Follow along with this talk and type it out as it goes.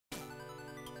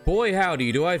Boy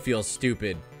howdy, do I feel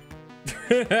stupid.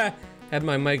 Had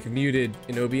my mic muted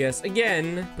in OBS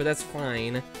again, but that's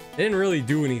fine. I didn't really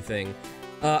do anything.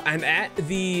 I'm at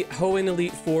the Hoenn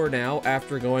Elite Four now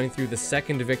after going through the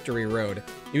second victory road.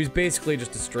 It was basically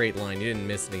just a straight line. You didn't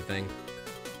miss anything.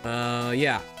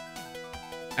 Yeah.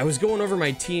 I was going over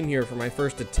my team here for my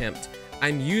first attempt.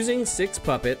 I'm using 6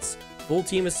 puppets, full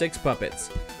team of 6 puppets,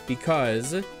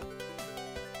 because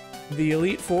the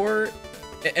Elite Four,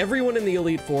 everyone in the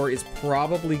Elite Four is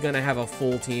probably going to have a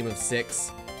full team of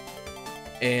 6.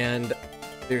 And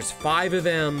there's 5 of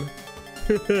them.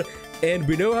 And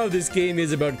we know how this game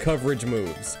is about coverage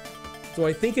moves. So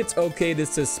I think it's okay to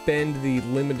suspend the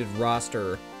limited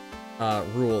roster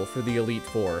rule for the Elite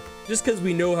Four. Just because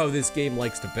we know how this game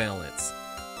likes to balance.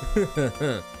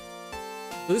 So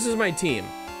this is my team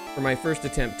for my first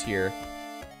attempt here.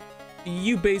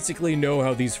 You basically know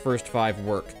how these first 5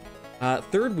 work.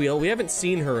 Third wheel, we haven't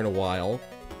seen her in a while.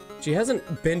 She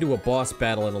hasn't been to a boss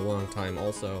battle in a long time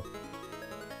also.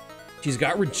 She's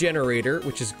got Regenerator,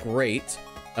 which is great.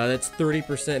 That's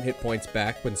 30% hit points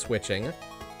back when switching.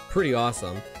 Pretty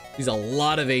awesome. She's a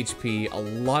lot of HP, a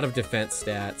lot of defense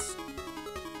stats.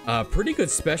 Pretty good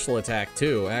special attack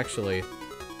too, actually.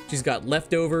 She's got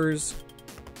Leftovers,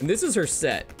 and this is her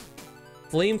set.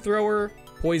 Flamethrower,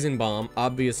 Poison Bomb,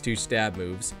 obvious 2 stab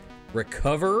moves.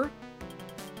 Recover,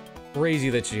 crazy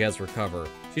that she has Recover.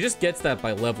 She just gets that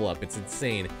by level up, it's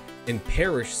insane. And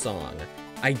Perish Song.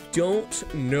 I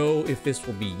don't know if this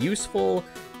will be useful.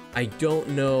 I don't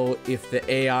know if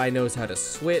the AI knows how to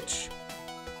switch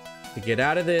to get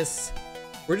out of this.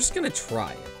 We're just gonna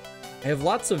try it. I have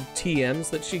lots of TMs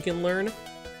that she can learn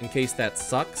in case that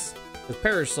sucks. Because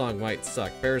Perish Song might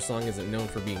suck. Perish Song isn't known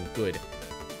for being good.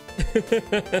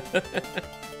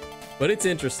 But it's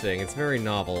interesting. It's very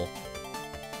novel.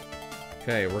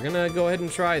 Okay, we're gonna go ahead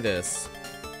and try this.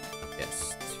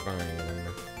 Yes, it's fine.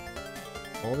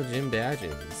 All the gym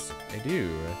badges. I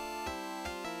do.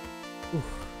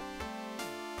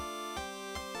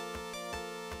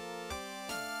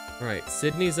 Alright,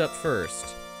 Sydney's up first.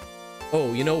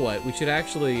 Oh, you know what? We should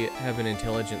actually have an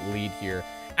intelligent lead here.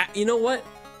 You know what?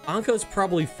 Anko's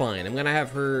probably fine. I'm gonna have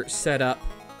her set up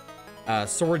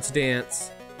Swords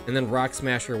Dance and then Rock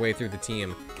Smash her way through the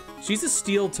team. She's a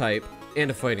Steel type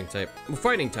and a Fighting type.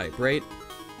 Fighting type, right?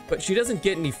 But she doesn't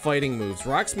get any fighting moves.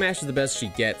 Rock Smash is the best she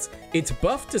gets. It's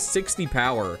buffed to 60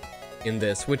 power in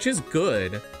this, which is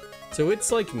good. So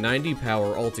it's like 90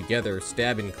 power altogether,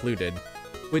 stab included,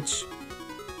 which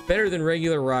better than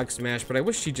regular Rock Smash, but I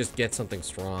wish she'd just get something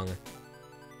strong.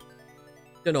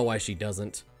 Don't know why she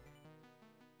doesn't.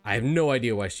 I have no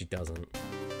idea why she doesn't.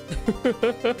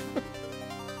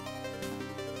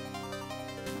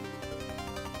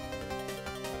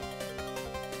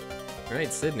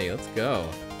 Alright, Sydney, let's go.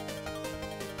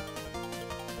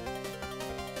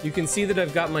 You can see that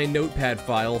I've got my notepad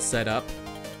file set up.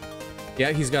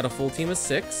 Yeah, he's got a full team of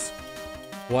 6.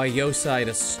 Yosai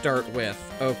to start with.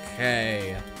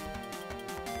 Okay.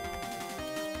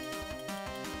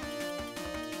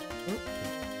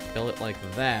 Spell it like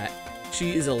that.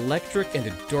 She is electric and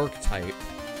a dark type.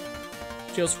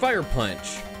 She has Fire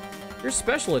Punch. You're a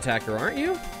special attacker, aren't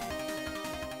you?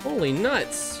 Holy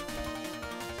nuts.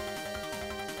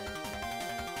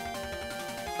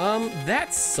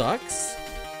 That sucks.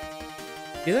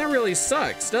 Yeah, that really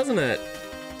sucks, doesn't it?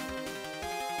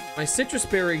 My Citrus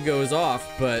Berry goes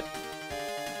off, but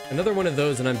another one of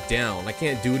those and I'm down. I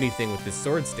can't do anything with this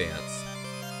Swords Dance.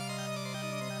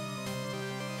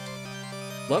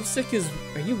 Lovesick is...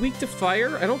 Are you weak to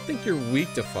fire? I don't think you're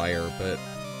weak to fire, but...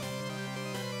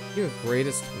 Your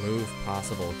greatest move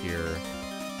possible here.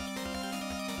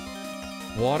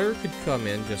 Water could come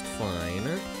in just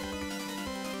fine.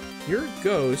 You're a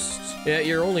ghost. Yeah,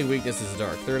 your only weakness is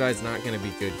dark. Third Eye's not gonna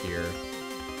be good here.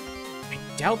 I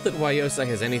doubt that Yosai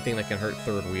has anything that can hurt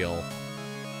Third Wheel.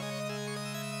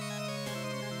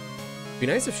 Be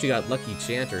nice if she got Lucky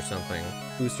Chant or something.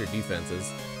 Boost her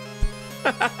defenses.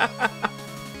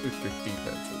 Boost her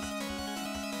defenses.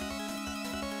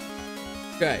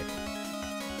 Okay.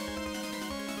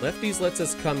 Lefties lets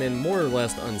us come in more or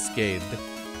less unscathed.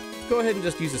 Let's go ahead and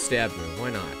just use a stab move.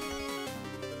 Why not?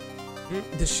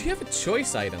 Does she have a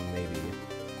choice item, maybe?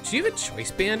 Does she have a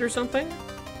choice band or something?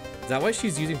 Is that why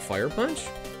she's using Fire Punch?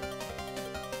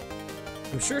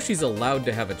 I'm sure she's allowed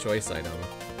to have a choice item.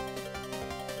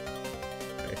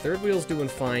 Okay, Third Wheel's doing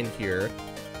fine here.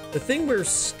 The thing we're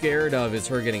scared of is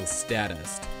her getting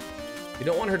statused. We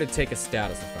don't want her to take a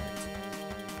status effect.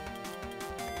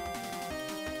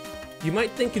 You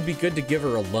might think it'd be good to give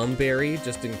her a Lumberry,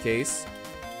 just in case.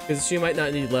 Because she might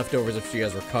not need leftovers if she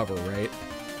has Recover, right?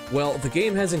 Well, the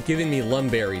game hasn't given me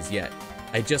Lumberries yet.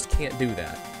 I just can't do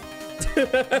that.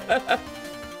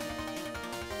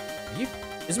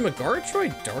 Is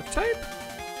Megaritroid dark type?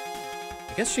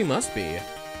 I guess she must be.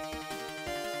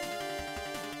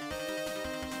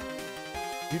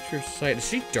 Future Sight. Is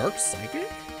she dark psychic?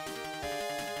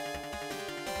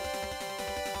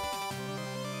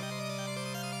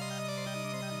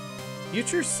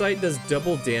 Future Sight does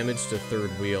double damage to third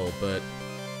wheel, but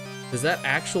does that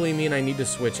actually mean I need to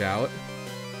switch out?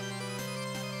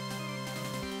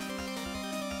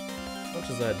 What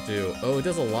does that do? Oh, it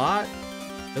does a lot?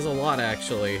 It does a lot,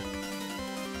 actually.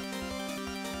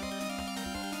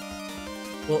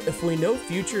 Well, if we know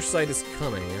Future Sight is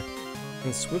coming,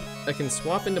 I can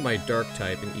swap into my dark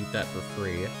type and eat that for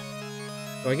free.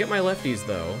 Do I get my lefties,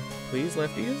 though? Please,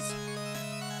 lefties?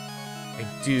 I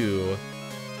do.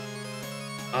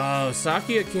 Oh,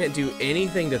 Sakia can't do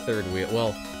anything to third wheel.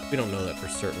 Well, we don't know that for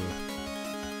certain.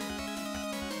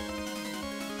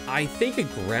 I think a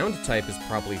ground type is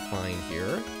probably fine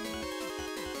here.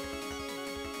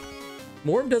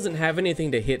 Morb doesn't have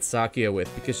anything to hit Sakia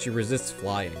with because she resists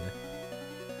flying.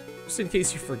 Just in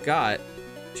case you forgot,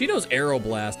 she knows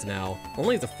Aeroblast now.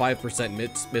 Only has a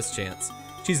 5% miss chance.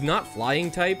 She's not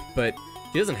flying type, but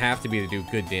she doesn't have to be to do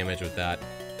good damage with that.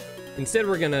 Instead,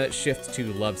 we're gonna shift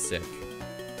to Lovesick.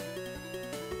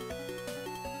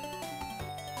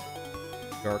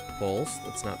 Dark Pulse,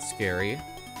 that's not scary.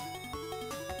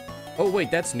 Oh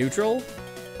wait, that's neutral?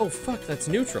 Oh fuck, that's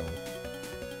neutral.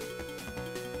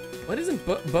 Why doesn't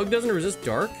Bug doesn't resist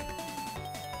dark?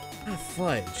 Ah,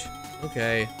 fudge.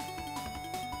 Okay.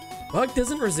 Bug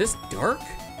doesn't resist dark?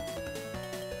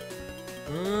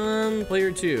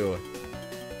 Player 2.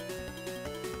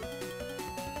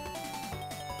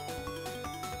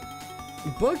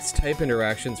 Bug's type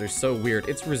interactions are so weird.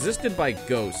 It's resisted by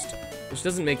Ghost, which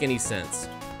doesn't make any sense.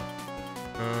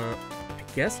 I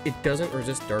guess it doesn't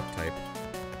resist dark type.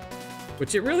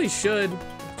 Which it really should.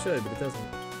 It should, but it doesn't.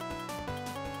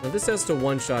 Now this has to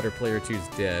one-shot or player 2's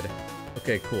dead.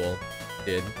 Okay, cool.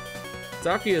 Did.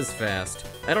 Sakia is fast.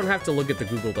 I don't have to look at the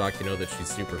Google Doc to know that she's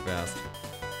super fast.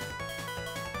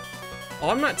 Oh,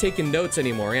 I'm not taking notes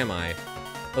anymore, am I?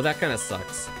 Oh, that kind of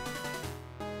sucks.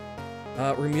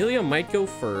 Remelia might go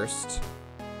first.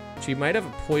 She might have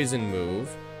a poison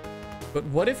move. But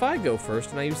what if I go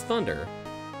first and I use Thunder?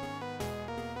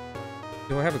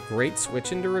 Do I have a great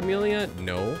switch into Remelia?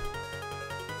 No.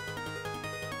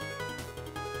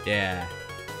 Yeah.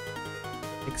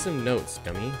 Take some notes,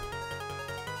 dummy.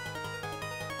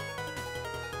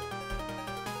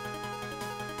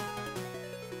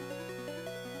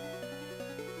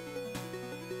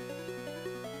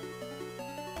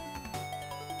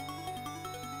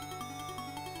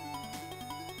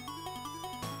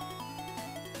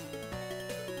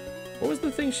 What was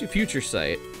the thing she Future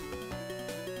Sight?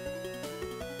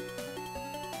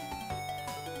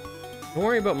 Don't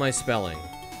worry about my spelling.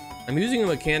 I'm using a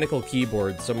mechanical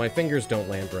keyboard, so my fingers don't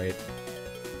land right.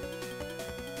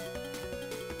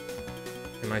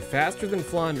 Am I faster than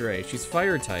Flandre? She's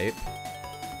fire type.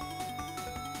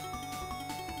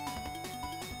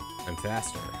 I'm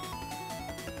faster.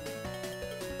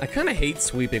 I kind of hate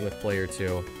sweeping with player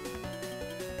 2.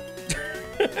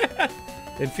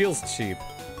 It feels cheap.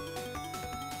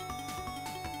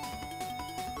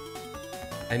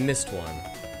 I missed one.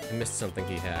 I missed something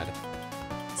he had.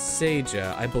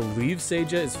 Seija. I believe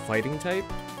Seija is fighting type.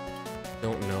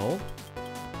 Don't know.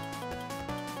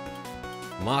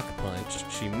 Mach Punch.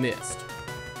 She missed.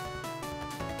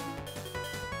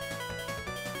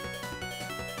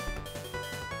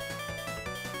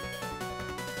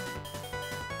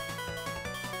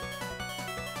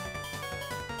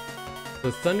 So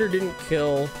Thunder didn't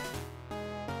kill,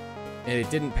 and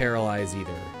it didn't paralyze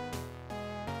either.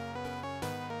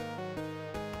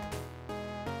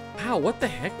 Wow, what the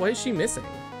heck? Why is she missing?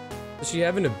 Does she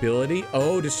have an ability?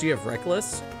 Oh, does she have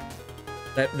Reckless?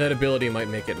 That ability might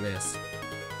make it miss.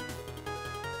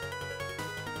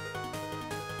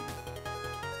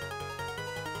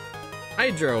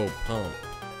 Hydro Pump.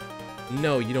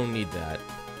 No, you don't need that.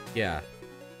 Yeah.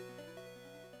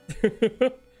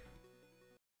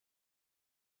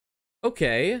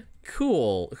 Okay,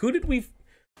 cool. Who did we...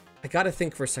 I gotta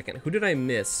think for a second. Who did I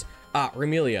miss? Ah,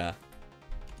 Remelia.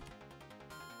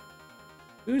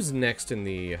 Who's next in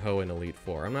the Hoenn Elite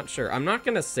Four? I'm not sure. I'm not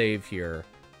gonna save here,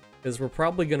 because we're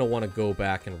probably gonna want to go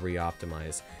back and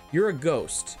re-optimize. You're a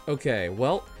ghost. Okay,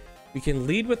 well, we can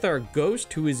lead with our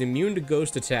ghost, who is immune to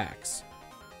ghost attacks.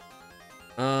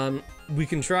 We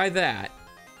can try that.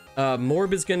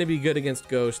 Morb is gonna be good against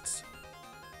ghosts.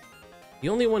 The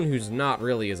only one who's not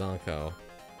really is Anko.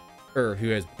 Or who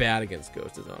has bad against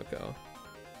ghosts is Anko.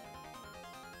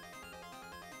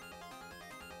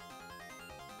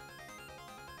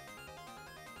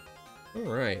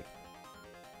 Alright.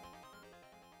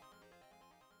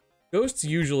 Ghosts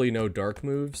usually know dark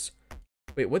moves.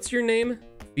 Wait, what's your name?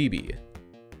 Phoebe.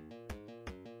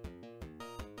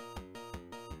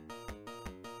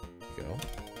 Go.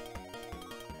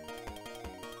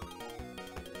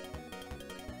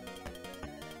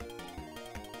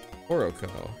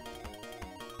 Oroko.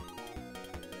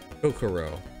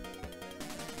 Kokoro.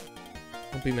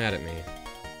 Don't be mad at me.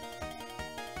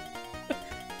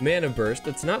 Mana burst.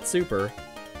 It's not super.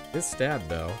 It's stab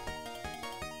though.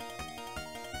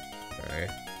 Okay.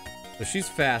 So she's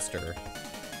faster.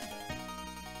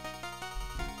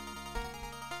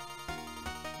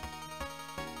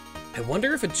 I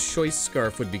wonder if a choice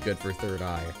scarf would be good for third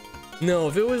eye. No,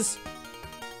 if it was...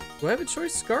 Do I have a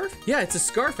choice scarf? Yeah, it's a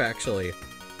scarf actually.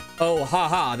 Oh,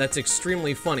 haha, that's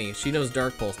extremely funny. She knows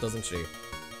Dark Pulse, doesn't she?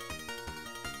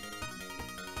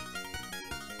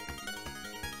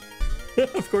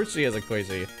 Of course she has a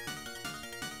Koichi.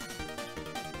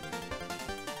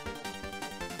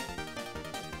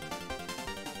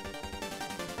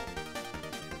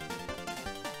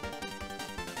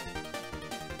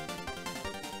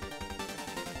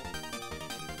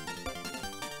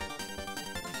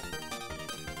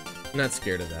 I'm not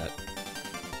scared of that.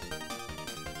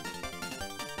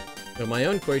 So my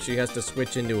own Koichi has to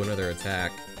switch into another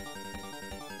attack.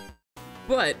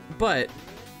 But,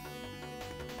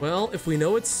 well, if we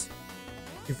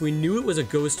knew it was a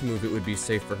ghost move, it would be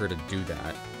safe for her to do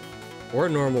that. Or a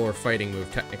normal or fighting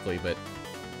move, technically, but,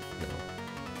 no.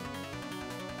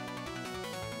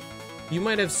 You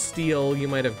might have steel, you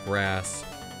might have grass.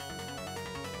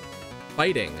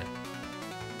 Fighting.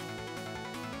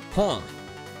 Huh.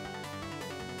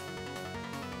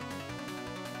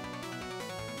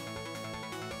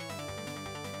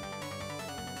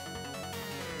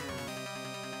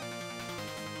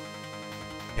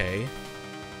 Okay.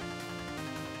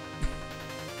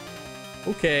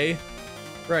 Okay.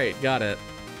 Right, got it.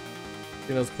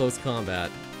 She knows close combat.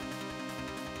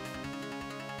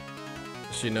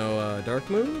 Does she know dark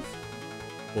move?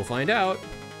 We'll find out.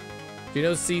 She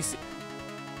knows CC.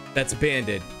 That's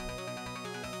banded.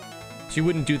 She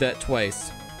wouldn't do that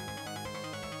twice.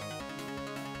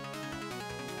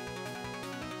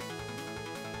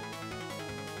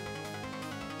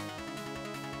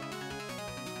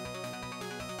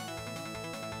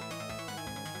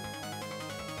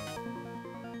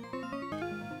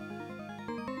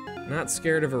 Not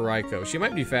scared of a Raiko. She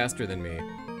might be faster than me.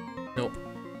 Nope.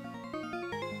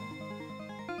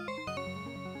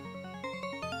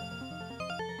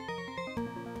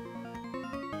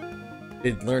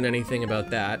 Didn't learn anything about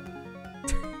that.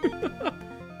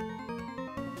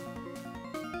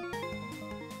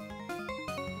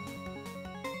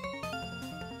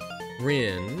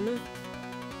 Rin.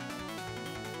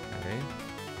 Okay.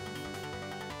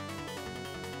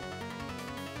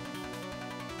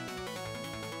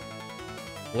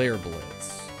 Flare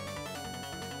Blitz.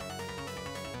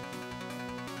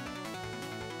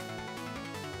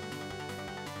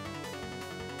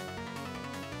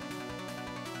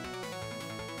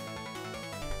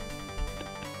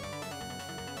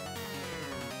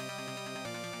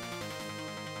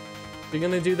 You're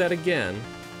gonna do that again?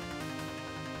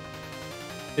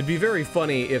 It'd be very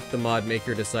funny if the mod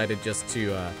maker decided just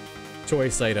to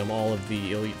choice item all of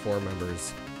the Elite Four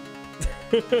members.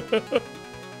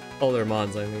 All their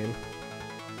mods, I mean.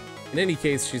 In any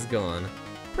case, she's gone.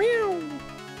 I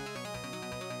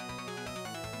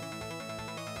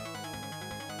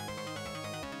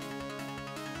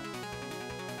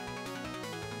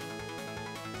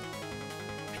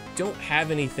don't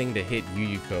have anything to hit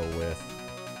Yuyuko with.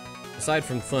 Aside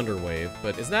from Thunder Wave,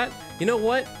 but is that... You know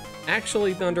what?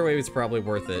 Actually, Thunder Wave is probably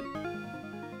worth it.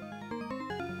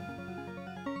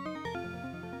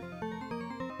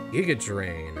 Giga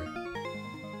Drain.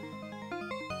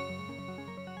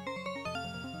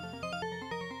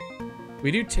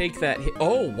 We do take that hit.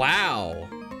 Oh, wow.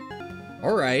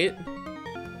 All right.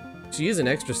 She is an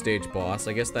extra stage boss.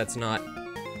 I guess that's not...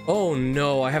 Oh,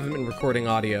 no. I haven't been recording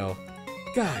audio.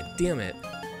 God damn it.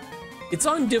 It's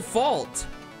on default.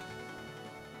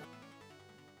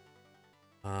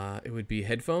 It would be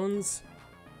headphones?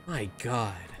 My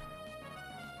God.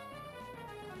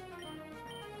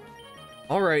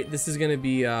 All right. This is going to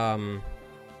be... I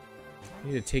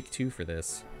need to take 2 for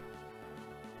this.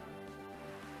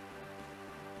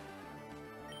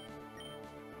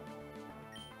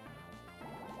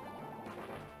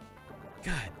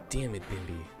 God damn it,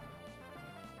 Bimby.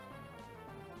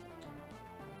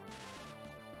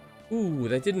 Ooh,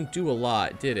 that didn't do a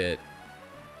lot, did it?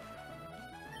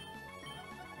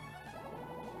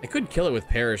 I could kill it with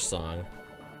Perish Song.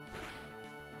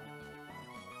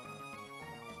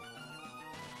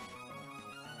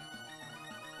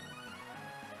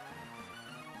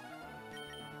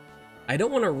 I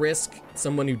don't want to risk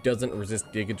someone who doesn't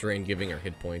resist Giga Drain giving her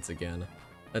hit points again.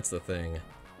 That's the thing.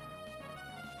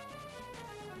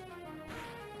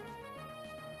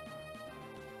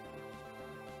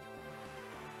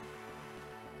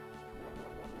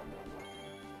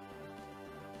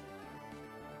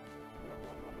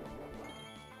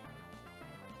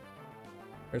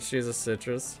 Or she's a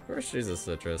citrus. Or she's a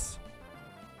citrus.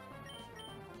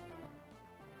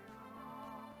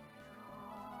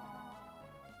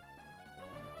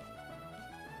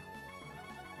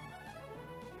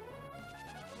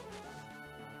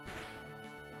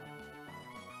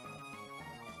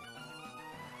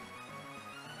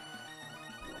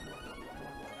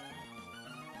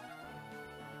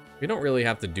 We don't really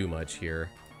have to do much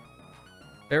here.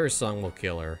 Farrah's song will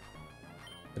kill her.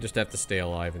 I just have to stay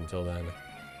alive until then.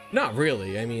 Not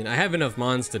really. I mean, I have enough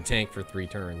mons to tank for 3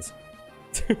 turns.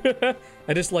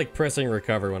 I just like pressing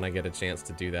recover when I get a chance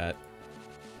to do that.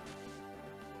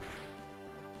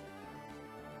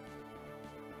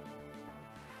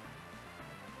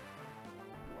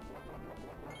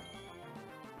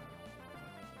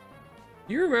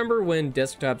 Do you remember when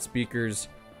desktop speakers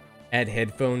had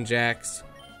headphone jacks?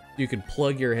 You could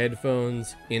plug your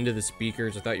headphones into the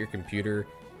speakers without your computer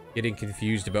getting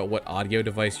confused about what audio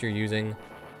device you're using.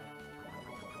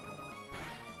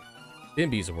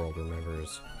 Bimby's World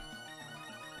remembers.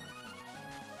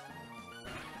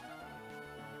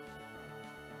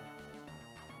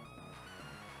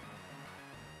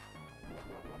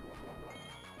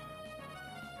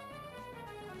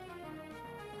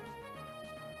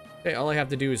 Okay, all I have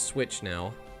to do is switch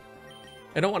now.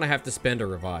 I don't want to have to spend a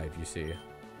revive, you see.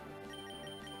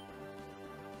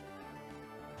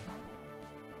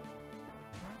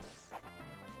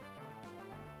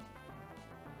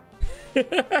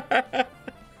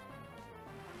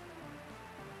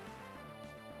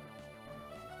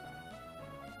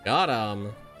 Got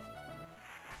him.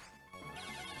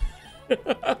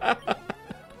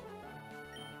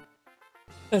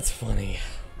 That's funny.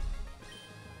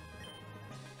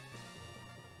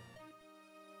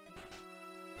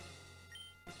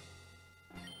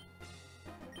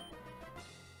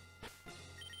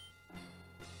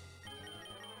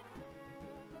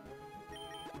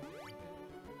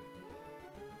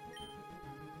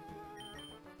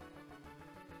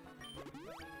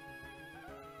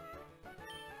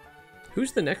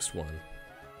 Who's the next one?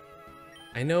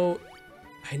 I know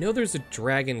there's a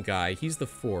dragon guy. He's the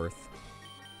 4th.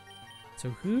 So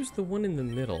who's the one in the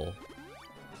middle?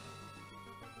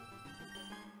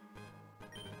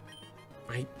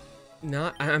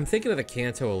 I'm thinking of the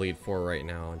Kanto Elite Four right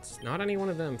now. It's not any one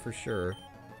of them for sure.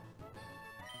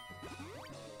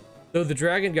 Though the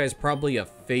dragon guy's probably a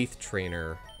faith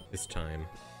trainer this time.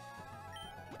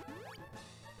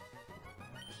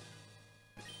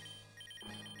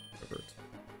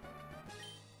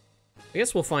 I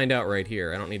guess we'll find out right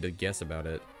here. I don't need to guess about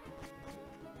it.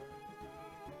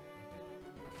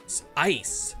 It's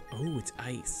ice. Oh, it's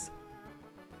ice.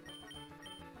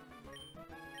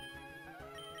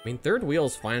 I mean, third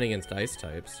wheel's fine against ice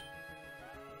types.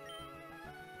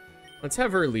 Let's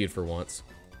have her lead for once.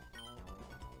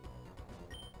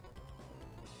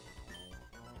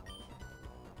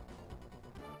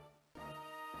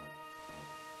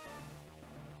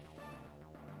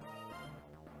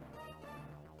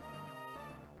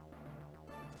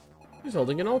 He's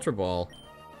holding an Ultra Ball.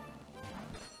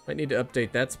 Might need to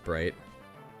update that sprite.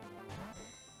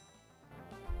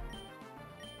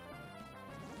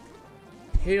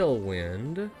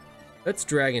 Tailwind. That's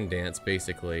Dragon Dance,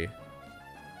 basically.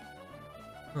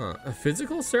 Huh. A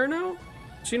physical Cerno?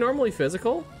 Is she normally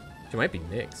physical? She might be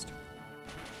mixed.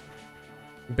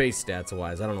 Base stats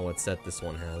wise, I don't know what set this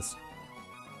one has.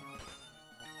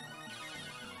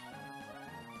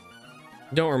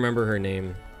 Don't remember her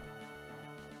name.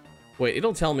 Wait,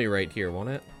 it'll tell me right here, won't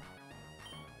it?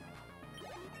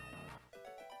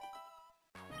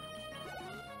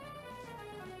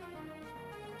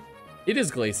 It is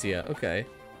Glacia, okay.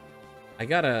 I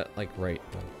gotta, like, write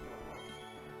them.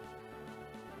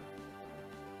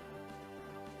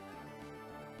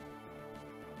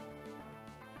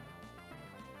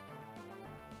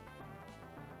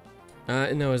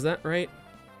 No, is that right?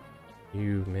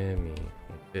 Umemi.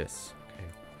 Like this,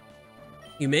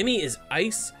 okay. Umemi is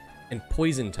ice and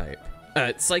poison type.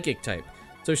 Psychic type.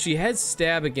 So she has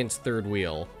stab against third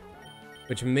wheel,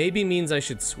 which maybe means I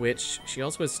should switch. She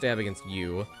also has stab against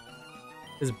you.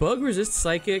 Does Bug resist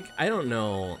Psychic? I don't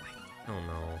know. I don't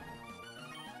know.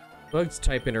 Bug's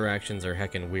type interactions are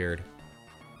heckin' weird.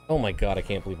 Oh my god, I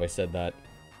can't believe I said that.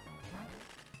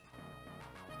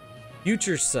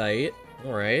 Future Sight.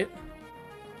 Alright.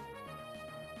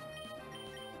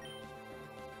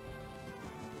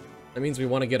 That means we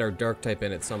want to get our dark type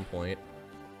in at some point.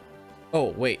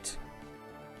 Oh, wait.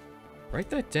 Write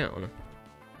that down.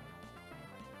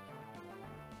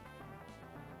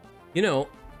 You know,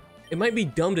 it might be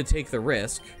dumb to take the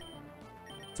risk.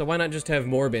 So why not just have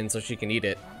Morbin so she can eat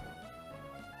it?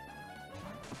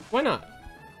 Why not?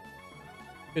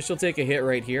 Because she'll take a hit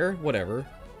right here. Whatever.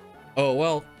 Oh,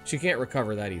 well, she can't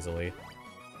recover that easily.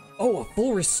 Oh, a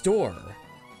full restore.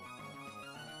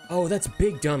 Oh, that's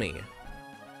big dummy.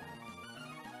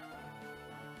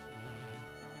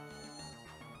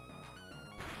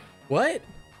 What?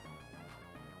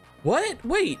 What?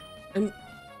 Wait.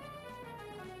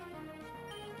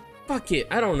 Fuck it.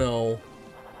 I don't know.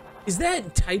 Is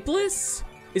that typeless?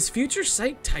 Is Future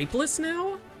Sight typeless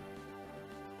now?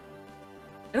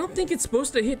 I don't think it's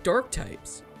supposed to hit dark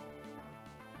types.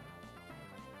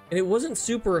 And it wasn't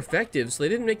super effective, so they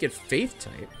didn't make it Faith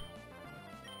type.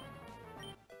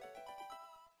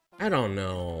 I don't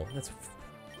know. That's...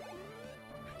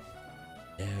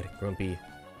 Dad, grumpy.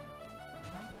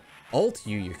 Alt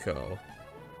Yuyuko.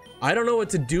 I don't know what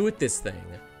to do with this thing.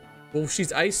 Well,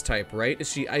 she's ice type, right? Is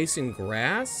she ice and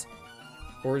grass?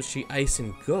 Or is she ice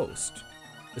and ghost?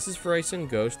 This is for ice and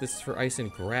ghost. This is for ice and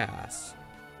grass.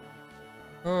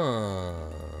 Huh.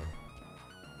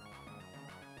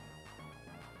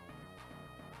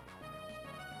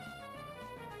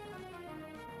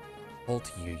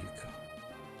 Alt Yuyuko.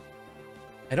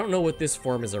 I don't know what this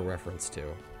form is a reference to.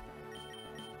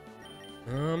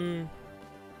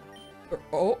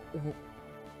 Oh.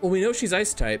 Well, we know she's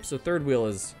ice type, so third wheel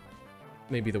is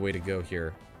maybe the way to go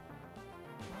here.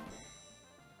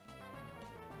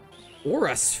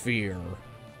 Aura Sphere.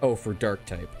 Oh, for dark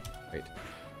type. Right.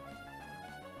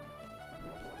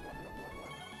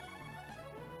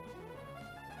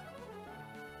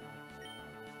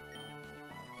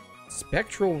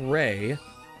 Spectral Ray.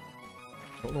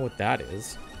 Don't know what that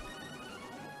is.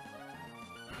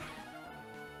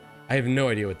 I have no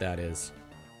idea what that is.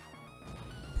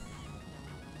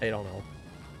 I don't know.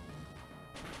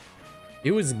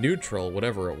 It was neutral,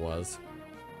 whatever it was.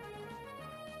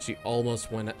 She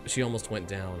almost went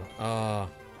down.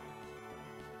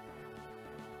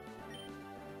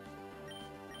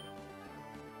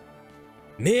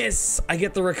 Miss! I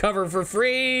get the recover for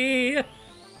free!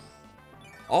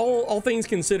 All things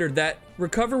considered, that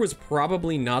recover was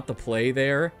probably not the play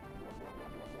there.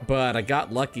 But I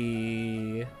got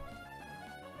lucky.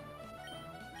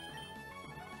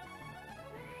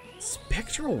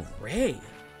 Spectral Ray.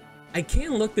 I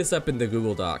can look this up in the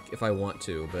Google Doc if I want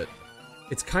to, but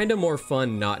it's kind of more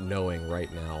fun not knowing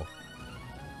right now.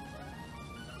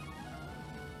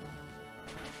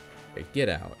 Okay, get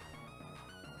out.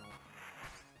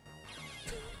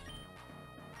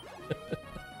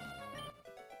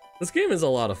 This game is a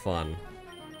lot of fun.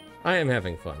 I am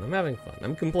having fun. I'm having fun.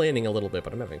 I'm complaining a little bit,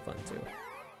 but I'm having fun too.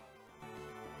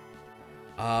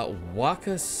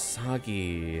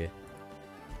 Wakasagi.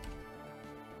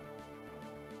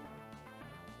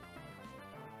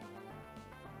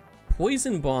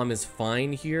 Poison Bomb is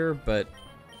fine here, but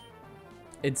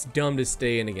it's dumb to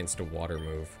stay in against a water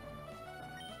move.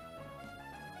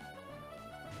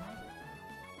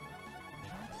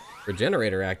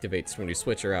 Regenerator activates when you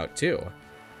switch her out too.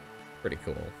 Pretty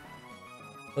cool.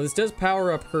 Well, this does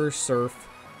power up her Surf,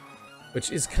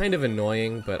 which is kind of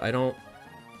annoying, but I don't...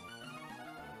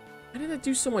 Why did that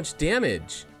do so much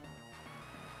damage?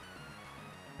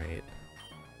 Right.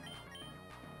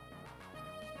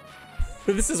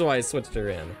 This is why I switched her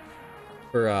in.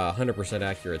 For 100%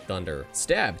 accurate Thunder.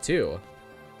 Stab, too.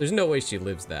 There's no way she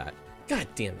lives that. God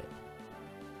damn it.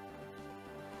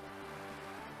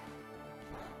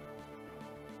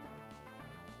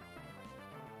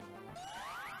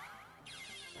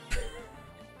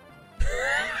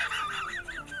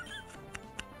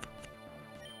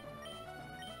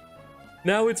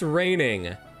 Now it's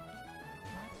raining.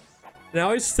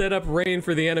 Now I set up rain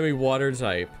for the enemy water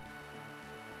type.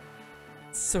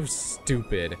 It's so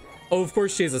stupid. Oh, of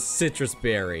course she has a citrus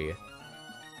berry.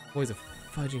 Always a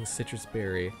fudging citrus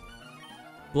berry.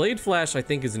 Blade Flash, I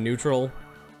think, is neutral.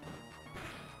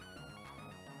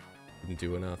 Didn't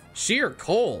do enough. Sheer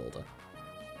Cold.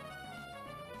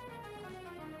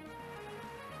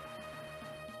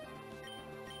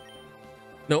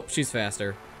 Nope, she's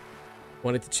faster.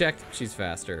 Wanted to check, she's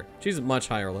faster. She's a much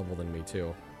higher level than me,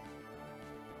 too.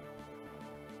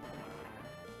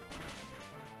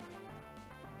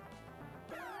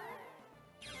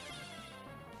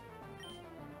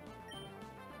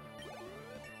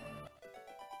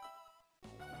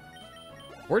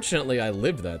 Fortunately, I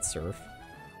lived that surf.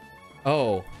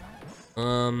 Oh.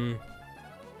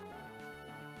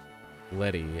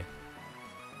 Letty.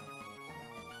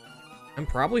 I'm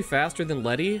probably faster than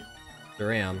Letty.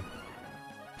 Sure am.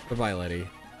 Bye-bye, Letty.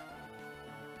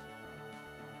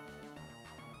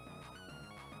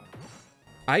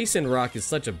 Ice and rock is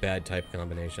such a bad type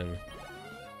combination.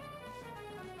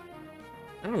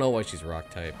 I don't know why she's rock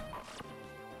type.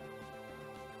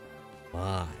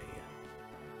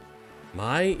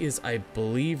 Mai is, I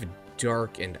believe,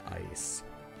 dark and ice.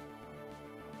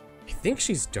 I think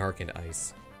she's dark and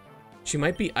ice. She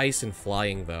might be ice and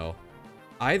flying, though.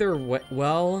 Either way,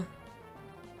 well...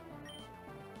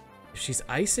 if she's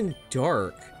ice and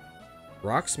dark,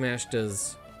 Rock Smash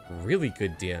does really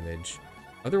good damage.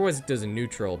 Otherwise, it does a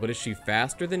neutral, but is she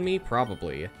faster than me?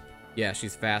 Probably. Yeah,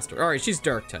 she's faster. Alright, she's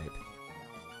dark type.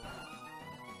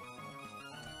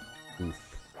 Oof.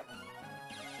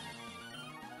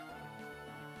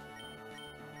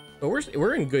 But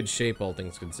we're in good shape, all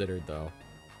things considered, though.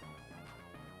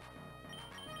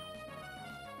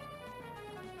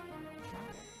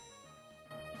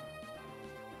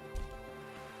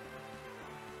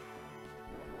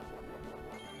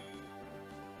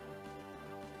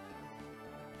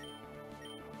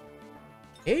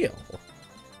 Ale.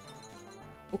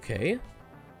 Okay.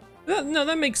 No,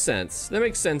 that makes sense. That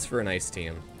makes sense for an ice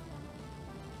team.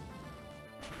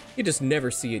 You just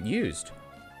never see it used.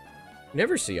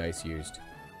 Never see ice used.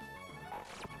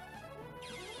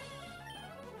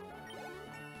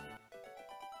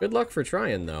 Good luck for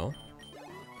trying, though.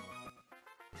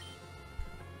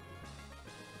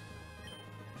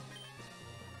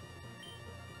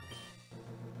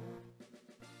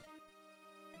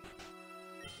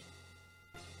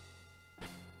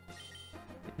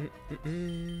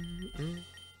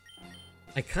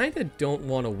 I kinda don't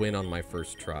want to win on my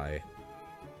first try.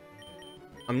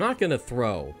 I'm not gonna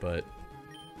throw, but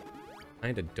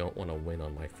kinda don't want to win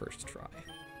on my first try.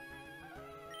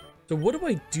 So what do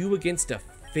I do against a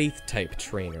Faith type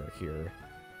trainer here?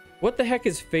 What the heck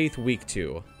is Faith weak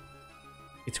to?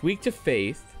 It's weak to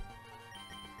Faith.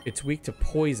 It's weak to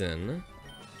Poison.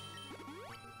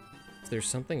 Is there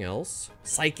something else?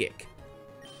 Psychic.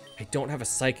 I don't have a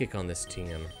Psychic on this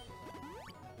team.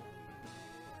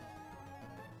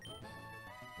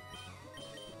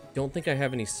 Don't think I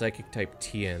have any Psychic type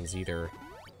TNs either.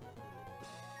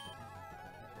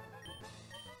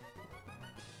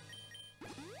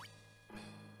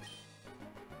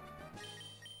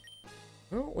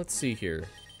 Well, let's see here.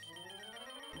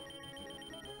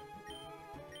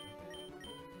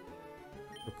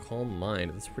 For Calm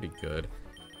Mind, that's pretty good.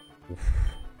 Oof.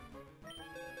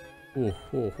 Ooh,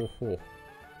 ooh, ooh, ooh.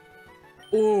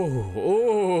 Ooh,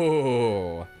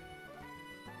 ooh.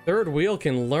 Third wheel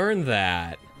can learn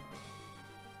that.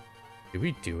 Did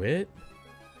we do it?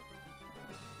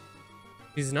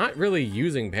 He's not really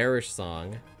using Perish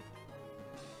Song.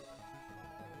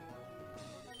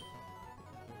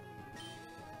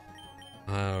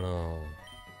 I don't know.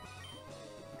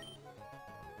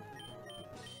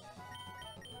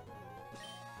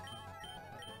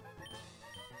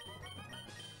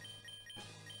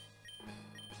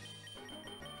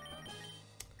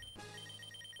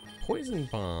 Poison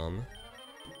Bomb.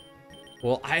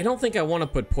 Well, I don't think I want to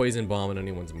put Poison Bomb in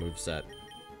anyone's moveset.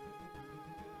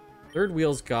 Third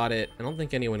wheel's got it. I don't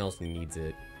think anyone else needs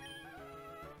it.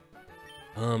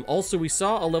 Also, we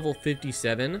saw a level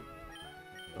 57.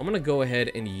 I'm gonna go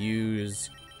ahead and use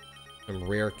some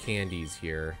rare candies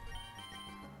here.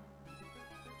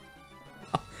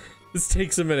 This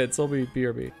takes a minute, so I'll be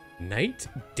BRB. Night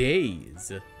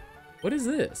Days. What is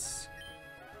this?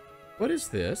 What is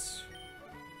this?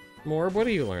 Morb, what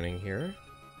are you learning here?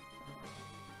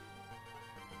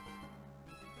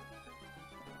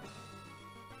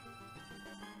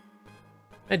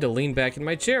 I had to lean back in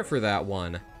my chair for that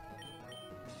one.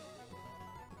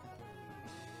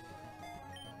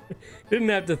 Didn't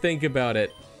have to think about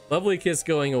it. Lovely Kiss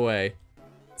going away.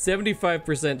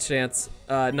 75% chance,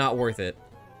 not worth it.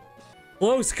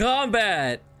 Close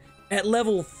Combat! At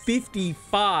level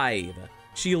 55,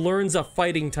 she learns a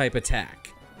fighting type attack.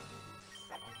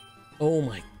 Oh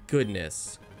my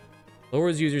goodness.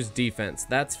 Lowers user's defense,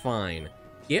 that's fine.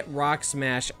 Get Rock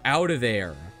Smash out of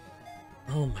there.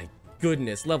 Oh my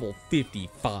goodness, level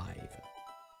 55.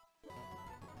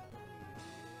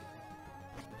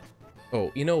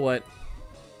 Oh, you know what?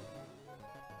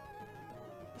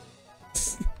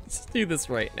 Let's do this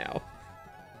right now.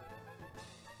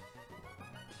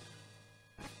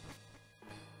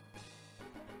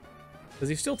 Does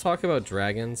he still talk about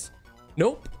dragons?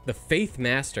 Nope, the Faith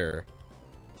Master.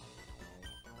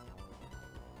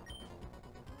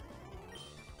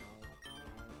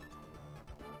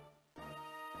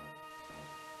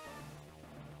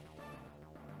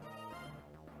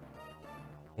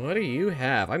 What do you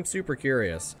have? I'm super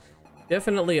curious.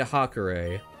 Definitely a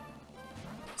Hakure.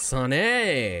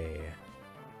 Sane.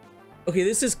 Okay,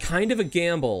 this is kind of a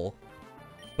gamble,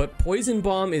 but Poison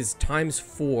Bomb is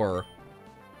 ×4.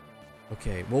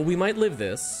 Okay, well, we might live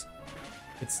this.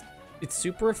 It's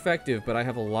super effective, but I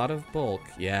have a lot of bulk.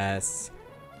 Yes.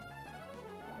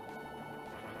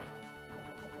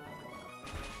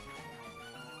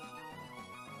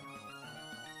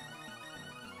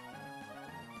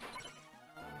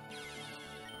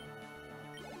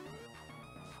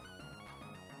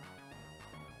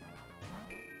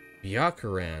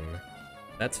 Byakuren.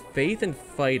 That's faith and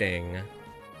fighting.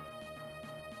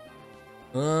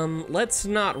 Let's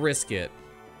not risk it.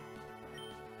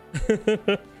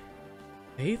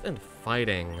 Faith and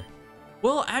fighting.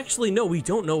 Well, actually, no, we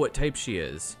don't know what type she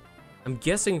is. I'm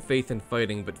guessing faith and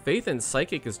fighting, but faith and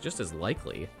psychic is just as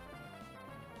likely.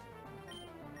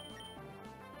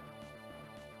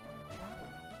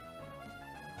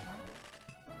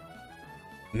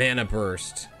 Mana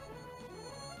burst.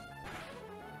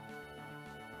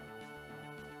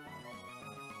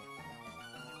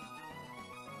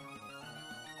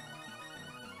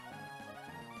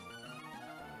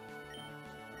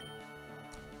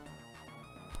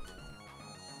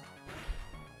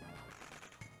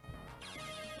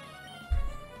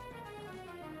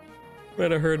 Might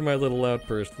have heard my little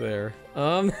outburst there.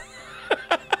 Okay.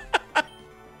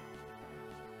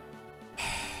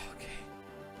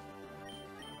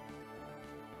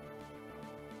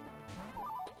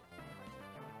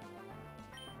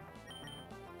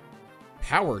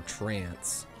 Power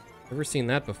trance. Never seen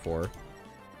that before.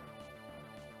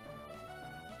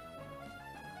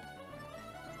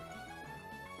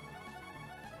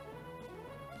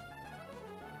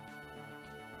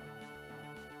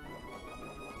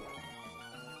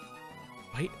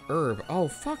 White herb. Oh,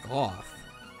 fuck off.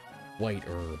 White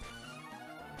herb.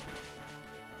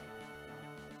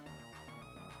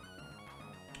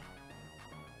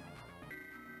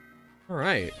 All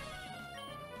right.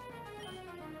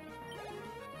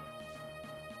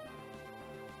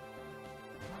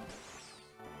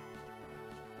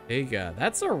 Vega.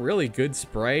 That's a really good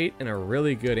sprite and a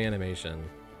really good animation.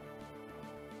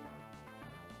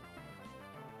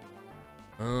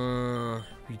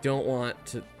 We don't want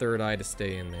Third Eye to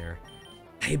stay in there.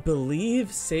 I believe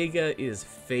Sega is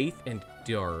Faith and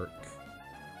Dark.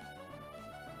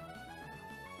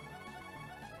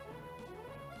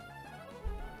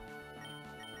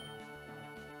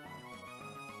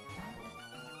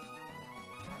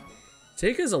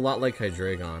 Sega's a lot like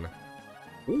Hydreigon.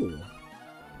 Ooh.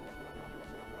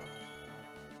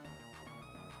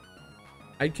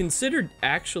 I'd considered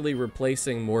actually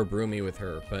replacing more Broomy with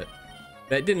her, but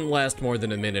that didn't last more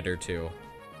than a minute or two.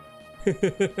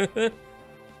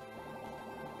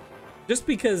 Just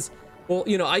because, well,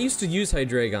 you know, I used to use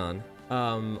Hydreigon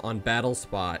on Battle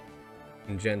Spot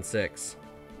in Gen 6.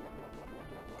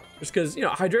 Just because, you know,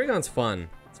 Hydreigon's fun.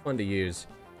 It's fun to use.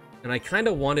 And I kind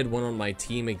of wanted one on my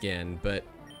team again, but...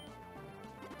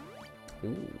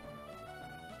 Ooh.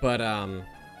 But,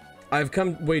 I've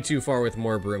come way too far with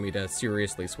more Broomy to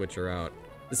seriously switch her out.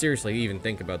 To seriously even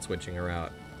think about switching her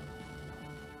out.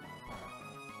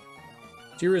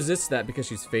 She resists that because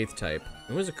she's Faith type.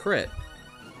 It was a crit.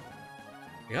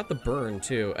 I got the burn,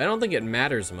 too. I don't think it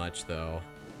matters much, though.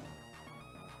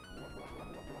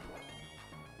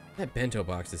 That bento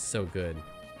box is so good.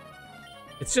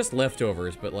 It's just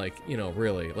leftovers, but, like, you know,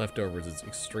 really, leftovers is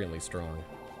extremely strong.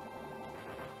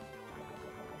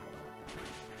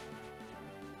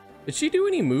 Did she do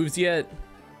any moves yet?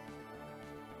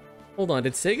 Hold on,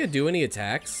 did Sega do any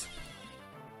attacks?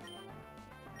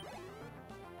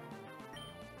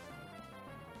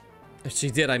 If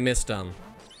she did, I missed them.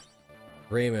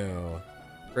 Reimu.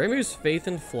 Reimu's Faith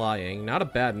and Flying. Not a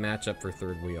bad matchup for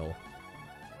third wheel.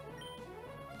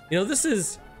 You know, this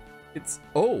is... It's...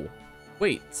 Oh.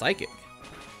 Wait, Psychic.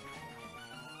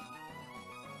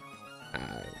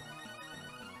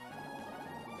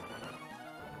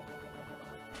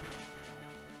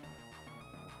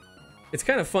 It's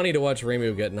kind of funny to watch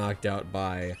Reimu get knocked out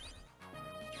by...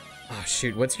 Oh,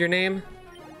 shoot. What's your name?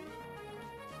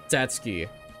 Satsuki.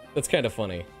 That's kind of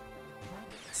funny.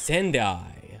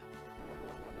 Sendai.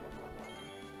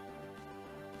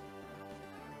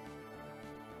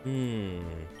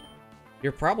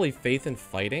 You're probably Faith and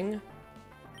Fighting?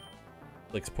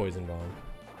 Licks Poison Bomb.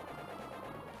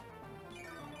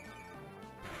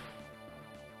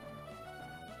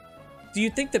 Do you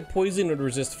think that Poison would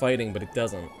resist fighting, but it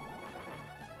doesn't?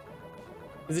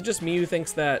 Is it just me who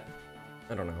thinks that?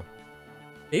 I don't know.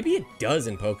 Maybe it does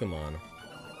in Pokemon.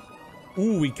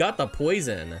 Ooh, we got the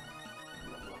poison.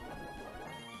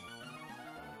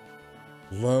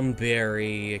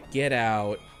 Lumberry, get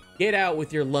out. Get out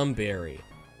with your Lumberry.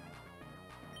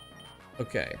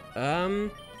 Okay,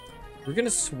 we're gonna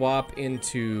swap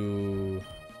into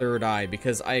Third Eye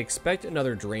because I expect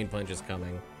another Drain Punch is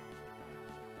coming.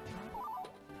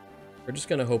 We're just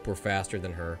gonna hope we're faster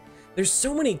than her. There's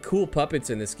so many cool puppets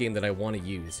in this game that I want to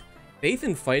use. Faith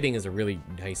and Fighting is a really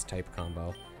nice type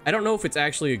combo. I don't know if it's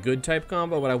actually a good type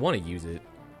combo, but I want to use it.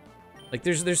 Like,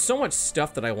 there's so much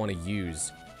stuff that I want to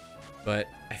use, but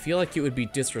I feel like it would be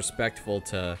disrespectful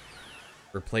to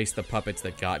replace the puppets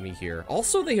that got me here.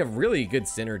 Also, they have really good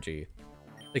synergy.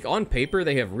 Like, on paper,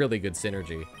 they have really good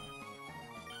synergy.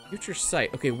 Future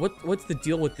Sight. Okay, what's the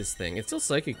deal with this thing? It's still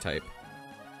Psychic type.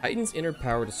 Heightens inner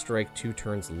power to strike 2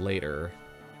 turns later.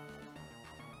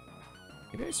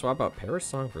 Maybe I swap out Perish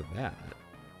Song for that.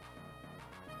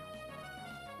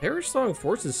 Perish Song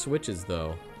forces switches,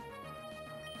 though.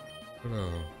 I don't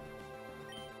know.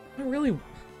 I don't really...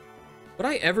 Would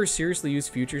I ever seriously use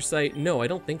Future Sight? No, I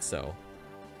don't think so.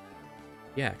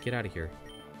 Yeah, get out of here.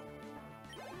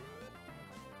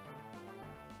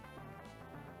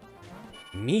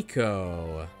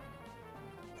 Miko.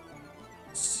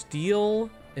 Steel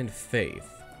and Faith.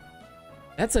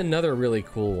 That's another really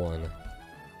cool one.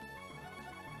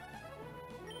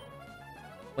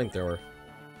 Flamethrower.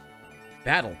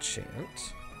 Battle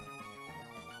Chant.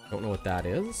 Don't know what that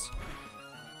is.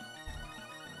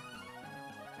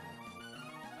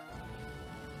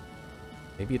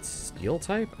 Maybe it's Steel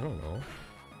type? I don't know.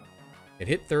 It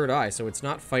hit Third Eye, so it's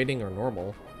not fighting or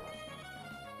normal.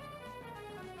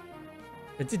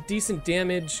 It did decent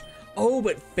damage. Oh,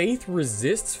 but Faith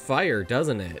resists fire,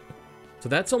 doesn't it? So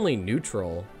that's only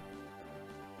neutral.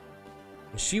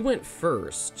 And she went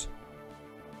first.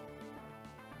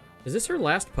 Is this her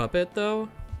last puppet, though?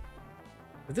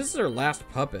 If this is her last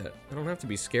puppet, I don't have to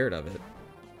be scared of it.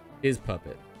 Is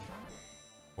puppet.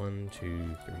 1,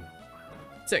 2, 3,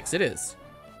 6. It is.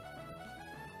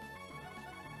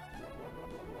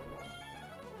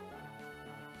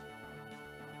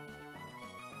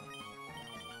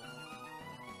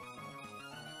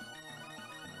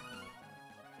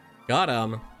 Got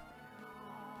him.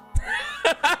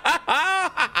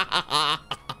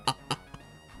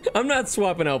 I'm not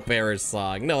swapping out Perish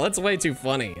Song. No, that's way too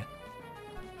funny.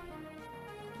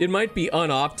 It might be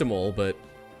unoptimal, but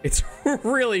it's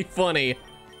really funny.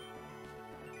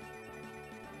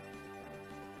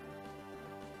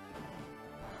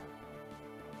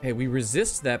 Hey, we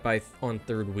resist that on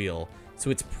third wheel, so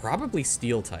it's probably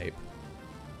Steel type.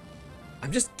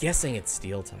 I'm just guessing it's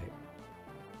Steel type.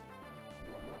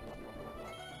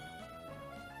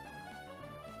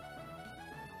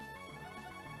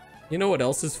 You know what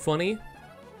else is funny?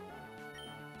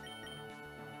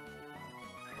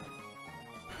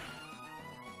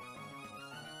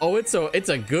 Oh, it's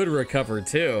a good recover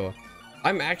too.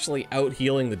 I'm actually out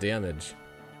healing the damage.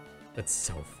 That's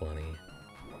so funny.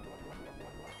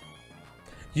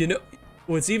 You know,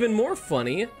 what's even more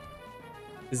funny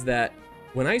is that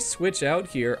when I switch out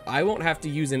here, I won't have to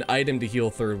use an item to heal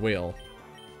third wheel.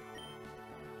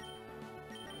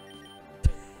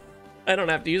 I don't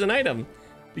have to use an item.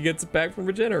 He gets it back from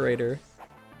Regenerator.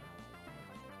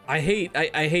 I hate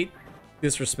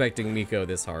disrespecting Miko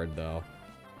this hard, though.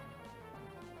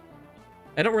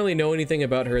 I don't really know anything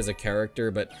about her as a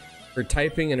character, but her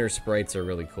typing and her sprites are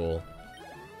really cool.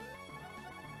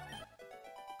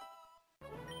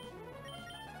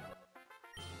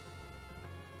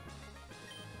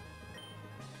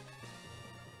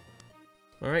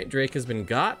 Alright, Drake has been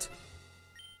got.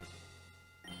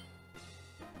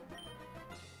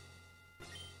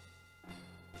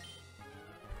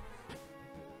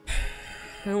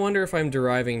 I wonder if I'm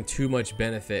deriving too much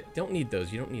benefit. Don't need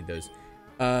those, you don't need those.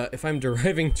 If I'm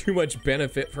deriving too much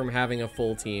benefit from having a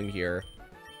full team here.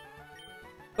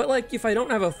 But like, if I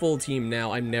don't have a full team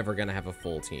now, I'm never gonna have a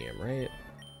full team, right?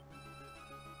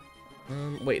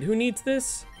 Wait, who needs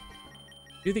this?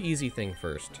 Do the easy thing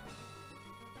first.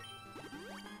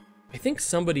 I think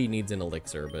somebody needs an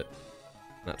elixir, but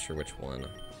not sure which one.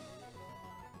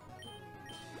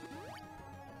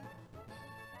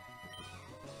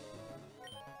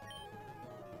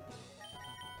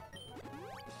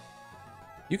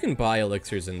 You can buy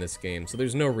elixirs in this game, so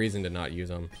there's no reason to not use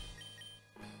them.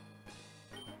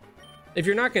 If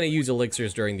you're not going to use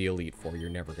elixirs during the Elite Four, you're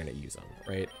never going to use them,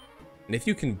 right? And if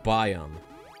you can buy them,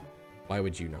 why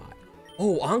would you not?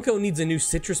 Oh, Anko needs a new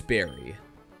citrus berry.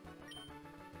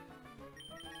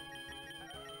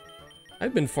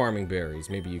 I've been farming berries,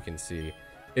 maybe you can see.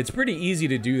 It's pretty easy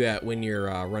to do that when you're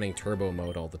running turbo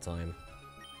mode all the time.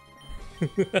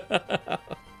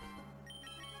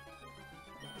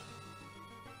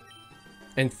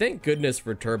 And thank goodness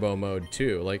for turbo mode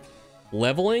too. Like,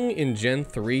 leveling in Gen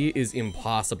 3 is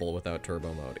impossible without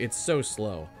turbo mode. It's so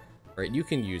slow. All right, you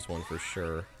can use one for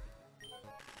sure.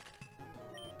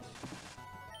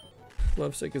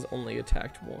 Lovesick is only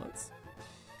attacked once.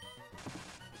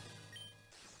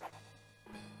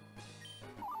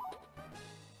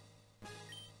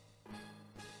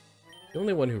 The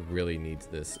only one who really needs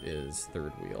this is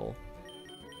Third Wheel.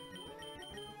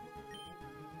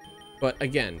 But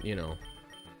again, you know.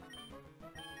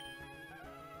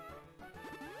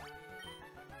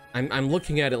 I'm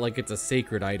looking at it like it's a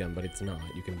sacred item, but it's not.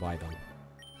 You can buy them.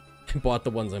 I bought the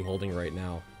ones I'm holding right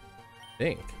now. I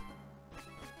think.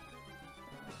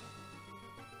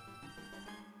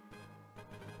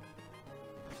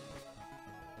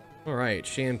 Alright,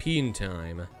 champagne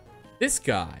time. This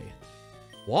guy.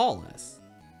 Wallace.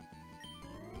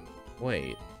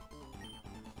 Wait.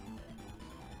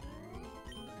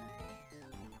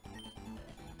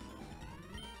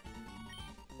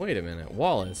 Wait a minute.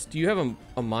 Wallace, do you have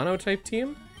a monotype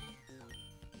team?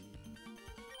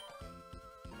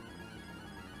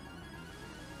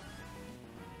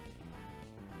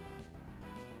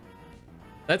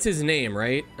 That's his name,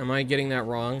 right? Am I getting that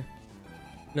wrong?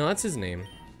 No, that's his name.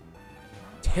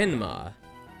 Tenma.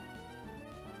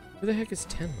 Who the heck is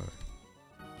Tenma?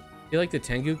 You like the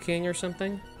Tengu King or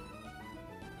something?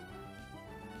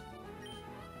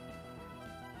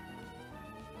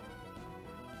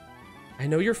 I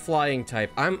know you're flying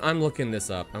type. I'm looking this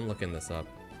up. I'm looking this up.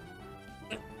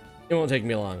 It won't take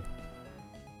me long.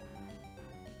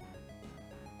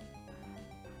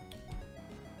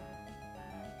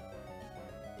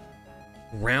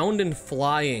 Ground and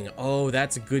flying. Oh,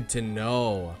 that's good to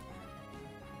know.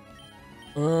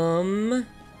 Well,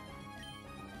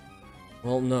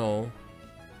 no.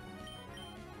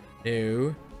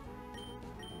 No.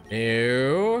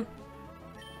 No.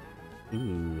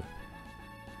 Ooh.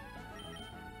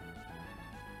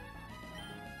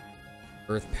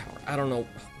 Earth power. I don't know.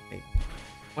 Okay.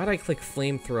 Why'd I click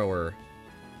flamethrower?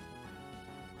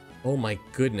 Oh my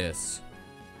goodness.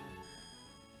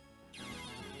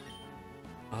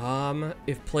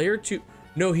 If player 2...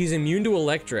 No, he's immune to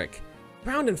electric.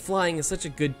 Ground and flying is such a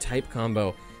good type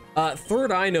combo.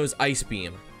 Third Eye knows Ice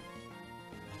Beam.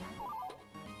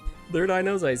 Third Eye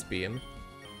knows Ice Beam.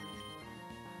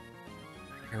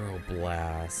 Arrow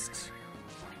Blast.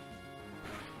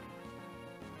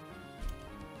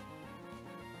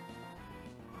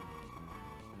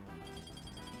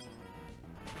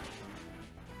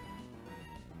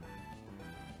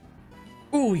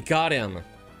 Ooh, we got him.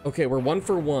 Okay, we're 1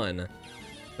 for 1.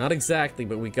 Not exactly,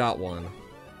 but we got one.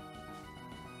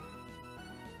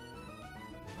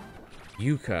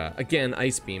 Yuka. Again,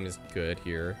 Ice Beam is good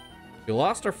here. We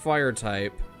lost our fire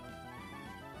type.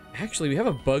 Actually, we have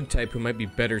a bug type who might be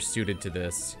better suited to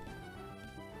this.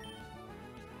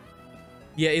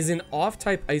 Yeah, is an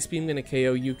off-type Ice Beam gonna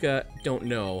KO Yuka? Don't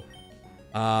know.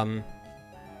 I'd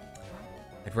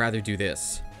rather do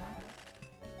this.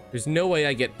 There's no way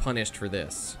I get punished for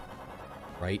this.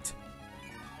 Right?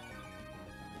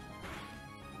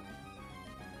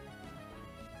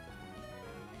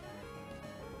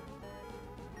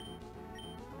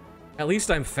 At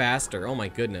least I'm faster. Oh my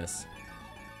goodness.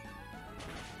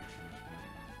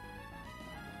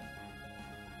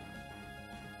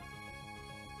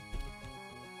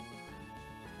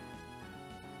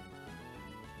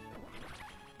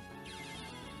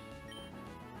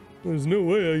 There's no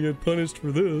way I get punished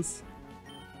for this.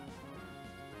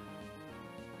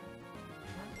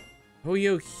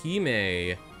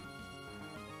 Hoenn.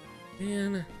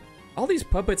 Man, all these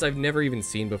puppets I've never even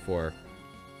seen before.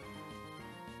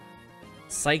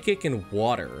 Psychic and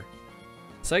water.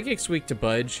 Psychic's weak to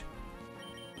budge.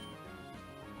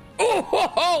 Oh, ho,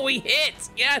 ho, we hit!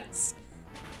 Yes!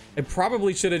 I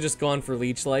probably should have just gone for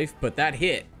leech life, but that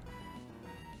hit.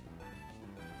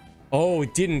 Oh,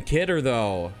 it didn't hit her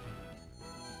though.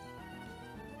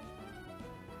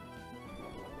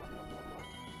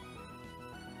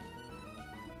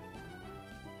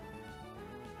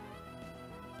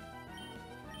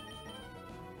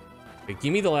 Okay,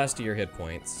 give me the last of your hit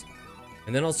points.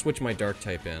 And then I'll switch my dark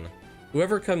type in.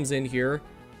 Whoever comes in here...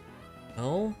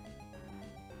 Oh?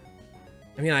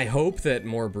 I mean, I hope that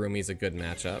more Broomi's a good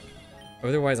matchup.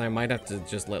 Otherwise, I might have to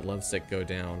just let Lovesick go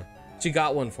down. She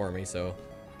got one for me, so...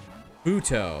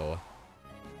 Futo.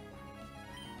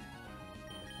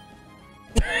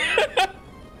 I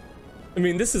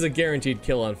mean, this is a guaranteed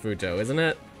kill on Futo, isn't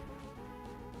it?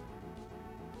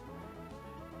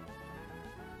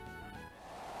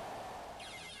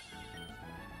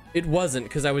 It wasn't,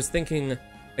 because I was thinking...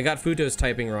 I got Futo's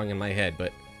typing wrong in my head,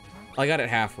 but... I got it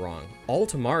half wrong.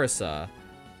 Altamarisa.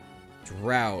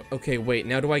 Drought. Okay, wait.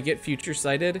 Now do I get future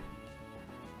sighted?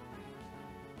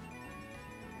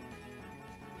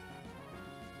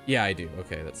 Yeah, I do.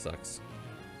 Okay, that sucks.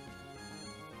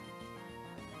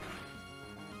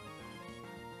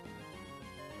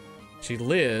 She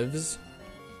lives.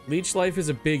 Leech Life is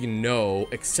a big no.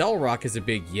 Excel Rock is a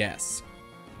big yes.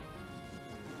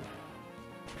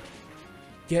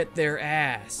 Get their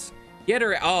ass. Get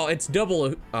her. Oh, it's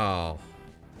double. Oh.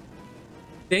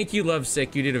 Thank you,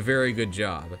 Lovesick. You did a very good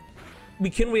job.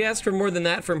 Can we ask for more than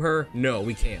that from her? No,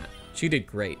 we can't. She did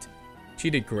great. She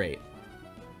did great.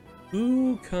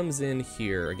 Who comes in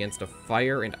here against a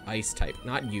fire and ice type?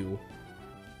 Not you.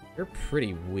 You're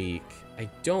pretty weak. I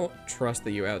don't trust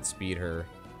that you outspeed her.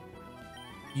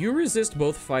 You resist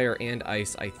both fire and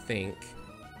ice, I think.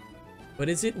 But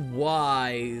is it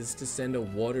wise to send a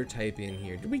water type in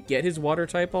here? Did we get his water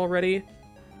type already?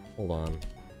 Hold on.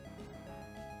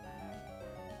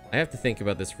 I have to think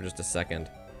about this for just a second.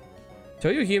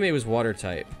 Touhoumon was water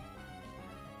type.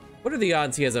 What are the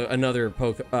odds he has another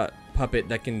puppet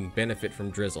that can benefit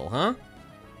from Drizzle, huh?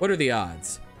 What are the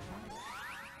odds?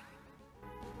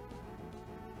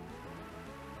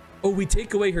 Oh, we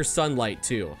take away her sunlight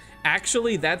too.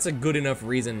 Actually, that's a good enough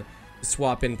reason to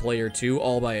swap in player 2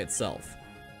 all by itself.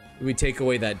 We take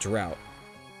away that drought.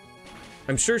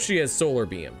 I'm sure she has solar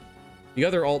beam. The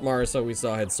other alt Marisa we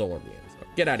saw had solar beam. So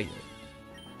get out of here.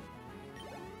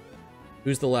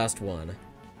 Who's the last one?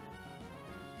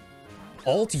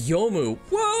 Alt Yomu.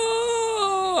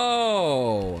 Whoa!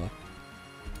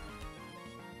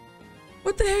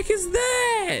 What the heck is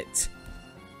that?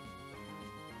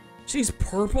 She's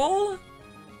purple?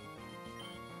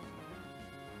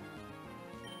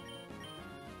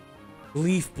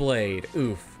 Leaf Blade.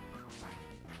 Oof.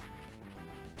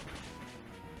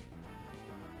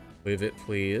 Live it,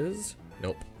 please.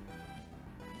 Nope.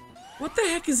 What the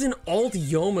heck is an alt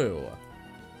Yomu?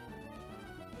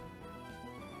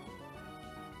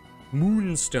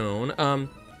 Moonstone.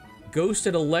 Ghost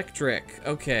and Electric.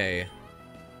 Okay.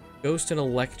 Ghost and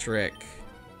Electric.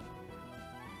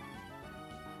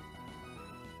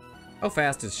 How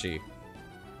fast is she?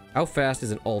 How fast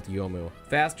is an alt Yomu?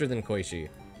 Faster than Koishi.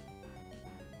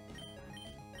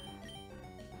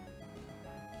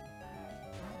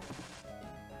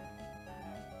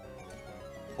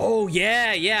 Oh,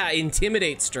 yeah, yeah.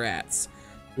 Intimidate strats.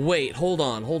 Wait, hold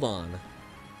on, hold on.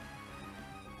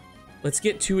 Let's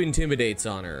get 2 intimidates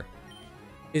on her.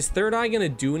 Is Third Eye gonna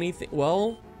do anything?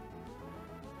 Well,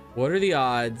 what are the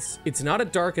odds? It's not a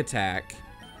dark attack.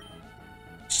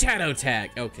 Shadow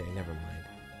attack. Okay, never mind.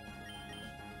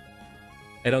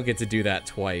 I don't get to do that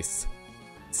twice.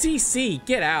 CC,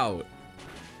 get out.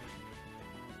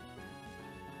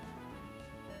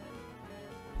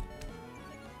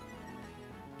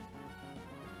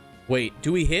 Wait,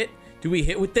 do we hit? Do we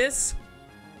hit with this?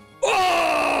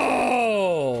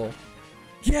 Oh!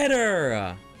 Get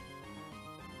her!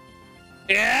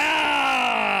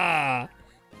 Yeah!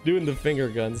 Doing the finger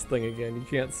guns thing again. You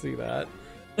can't see that.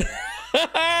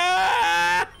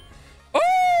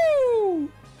 Oh!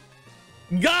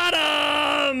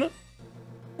 Got him!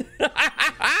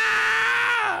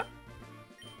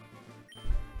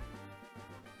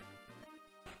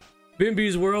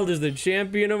 Bimby's World is the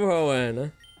champion of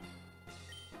Hoenn.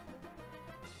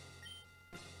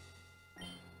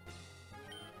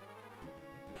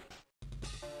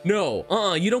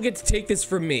 No, you don't get to take this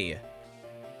from me.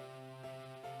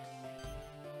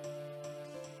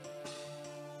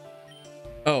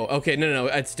 Oh, okay, no,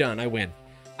 it's done. I win.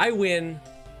 I win.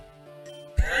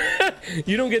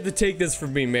 You don't get to take this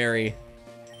from me, Mary.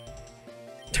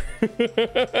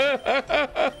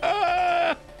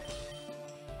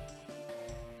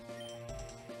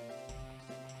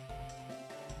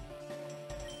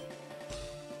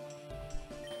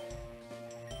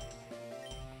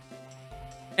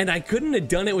 And I couldn't have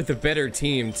done it with a better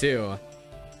team, too.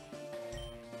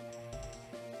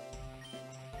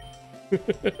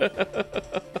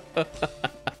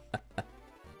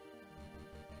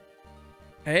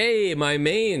 Hey, my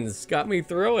mains got me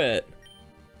through it.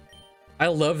 I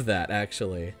love that,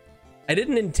 actually. I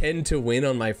didn't intend to win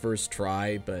on my first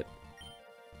try, but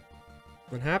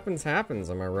what happens,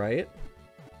 happens, am I right?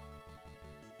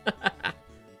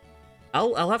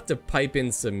 I'll have to pipe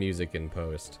in some music in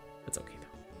post. That's okay, though.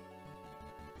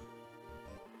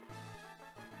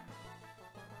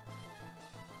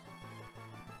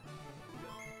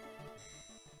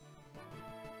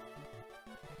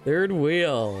 Third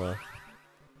wheel.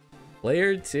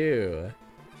 Player 2.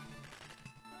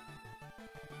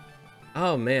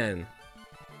 Oh, man.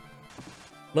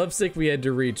 Lovesick we had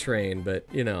to retrain, but,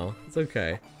 you know, it's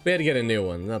okay. We had to get a new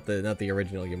one, not the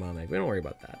original Yamame. We don't worry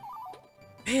about that.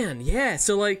 Man, yeah,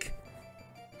 so like,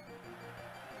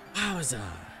 wowza.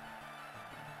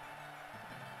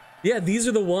 Yeah, these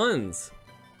are the ones.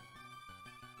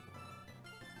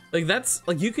 Like that's,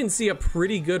 like you can see a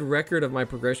pretty good record of my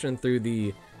progression through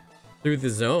the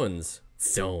zones.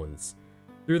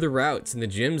 Through the routes and the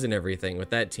gyms and everything with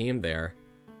that team there.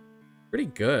 Pretty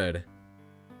good.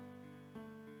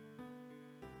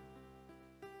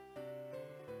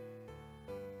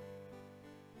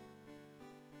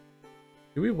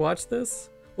 Do we watch this?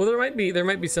 Well, there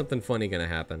might be something funny gonna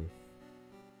happen.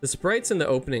 The sprites in the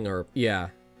opening are, yeah.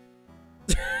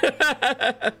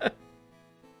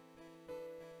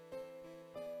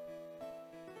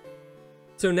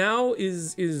 So now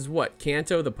is what?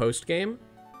 Kanto the post game?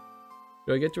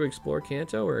 Do I get to explore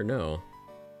Kanto or no?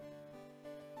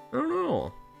 I don't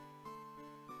know.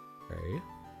 Okay.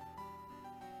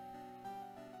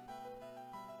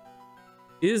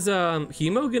 Is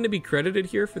Hemo gonna be credited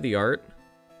here for the art?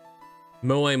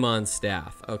 Moemon's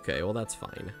staff. Okay, well that's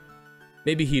fine.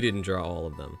 Maybe he didn't draw all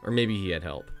of them, or maybe he had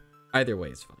help. Either way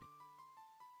is fine.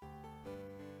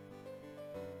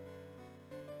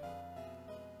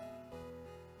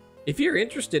 If you're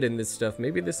interested in this stuff,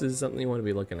 maybe this is something you want to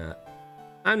be looking at.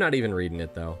 I'm not even reading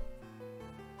it though.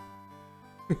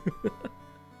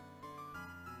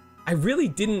 I really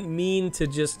didn't mean to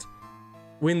just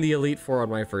win the Elite Four on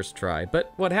my first try,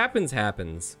 but what happens,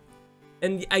 happens.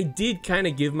 And I did kind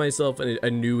of give myself a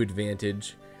new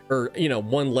advantage, or, you know,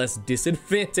 one less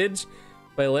disadvantage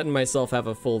by letting myself have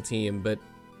a full team, but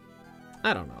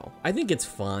I don't know. I think it's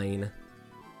fine.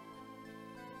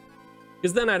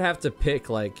 Because then I'd have to pick,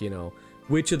 like, you know,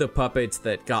 which of the puppets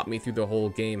that got me through the whole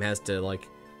game has to, like,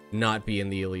 not be in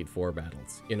the Elite Four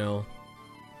battles, you know?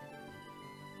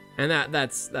 And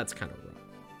that's kind of rough.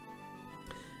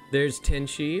 There's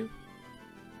Tenchi.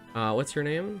 What's her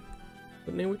name?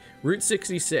 What name? Route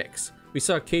 66. We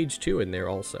saw Cage 2 in there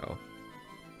also.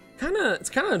 It's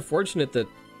kind of unfortunate that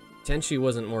Tenchi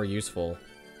wasn't more useful.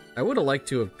 I would have liked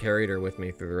to have carried her with me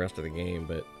through the rest of the game,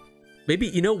 but maybe,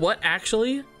 you know what,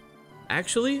 actually,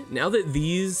 now that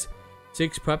these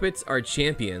 6 puppets are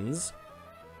champions,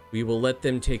 we will let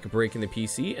them take a break in the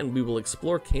PC and we will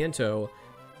explore Kanto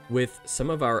with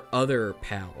some of our other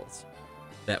pals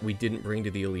that we didn't bring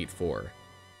to the Elite Four.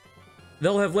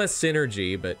 They'll have less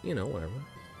synergy, but, you know, whatever.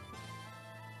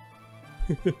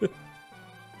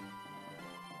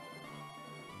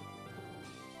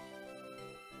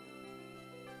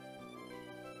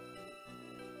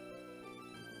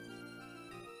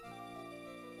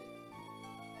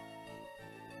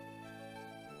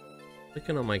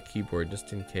 Clicking on my keyboard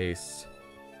just in case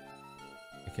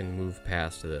I can move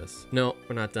past this. No,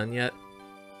 we're not done yet.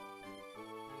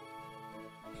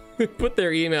 Put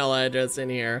their email address in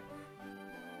here.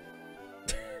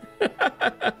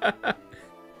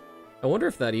 I wonder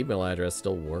if that email address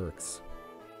still works.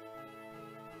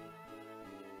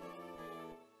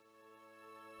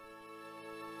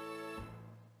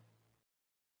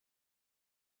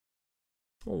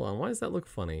 Hold on, why does that look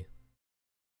funny?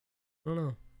 I don't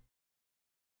know.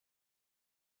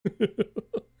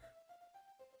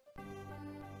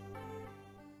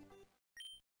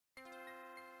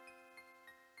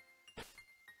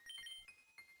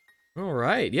 All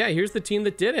right, yeah, here's the team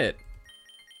that did it.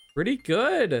 Pretty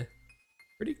good.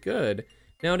 Pretty good.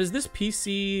 Now, is this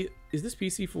PC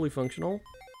fully functional?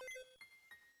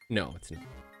 No, it's not.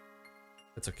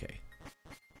 That's okay.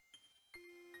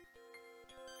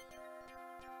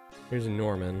 Here's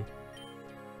Norman.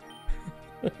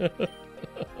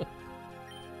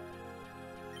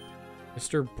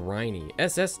 Mr. Briny.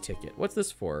 SS ticket. What's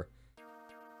this for?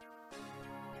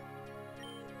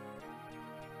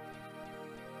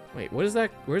 Wait, what is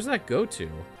that? Where's that go to?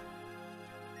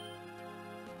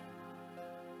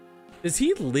 Does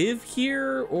he live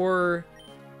here, or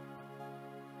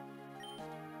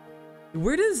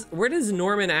where does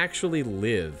Norman actually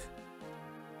live?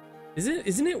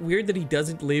 Isn't it weird that he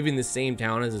doesn't live in the same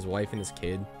town as his wife and his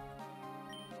kid?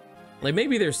 Like,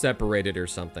 maybe they're separated or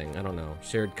something. I don't know.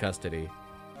 Shared custody.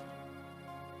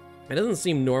 It doesn't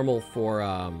seem normal for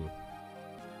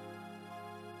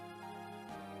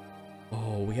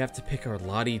oh, we have to pick our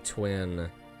Lottie twin.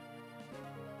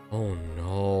 Oh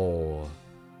no.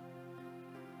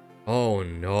 Oh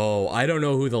no. I don't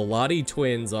know who the Lottie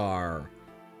twins are.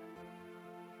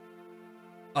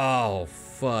 Oh,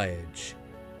 fudge.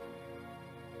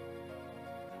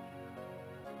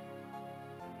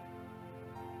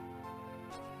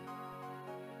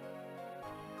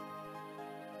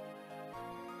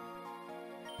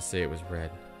 Let's say it was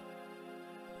red.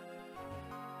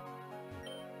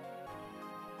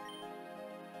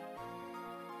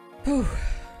 Whew.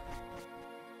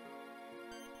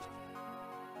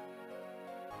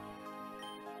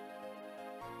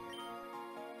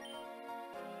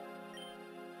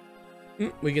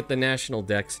 We get the national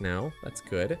dex now. That's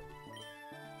good.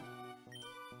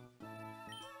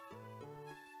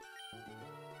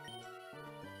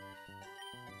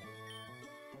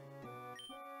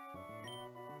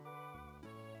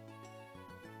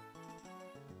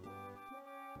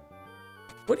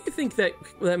 What do you think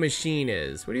that machine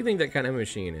is? What do you think that kind of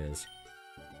machine is?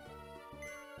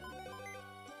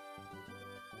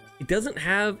 It doesn't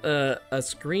have a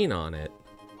screen on it.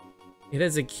 It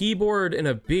has a keyboard and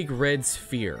a big red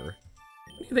sphere.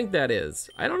 What do you think that is?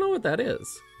 I don't know what that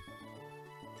is.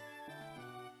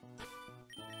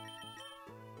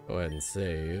 Go ahead and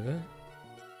save.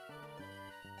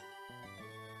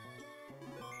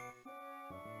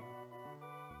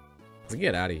 Let's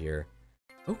get out of here.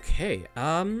 Okay,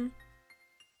 oh,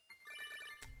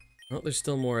 there's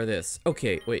still more of this.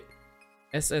 Okay, wait.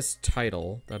 SS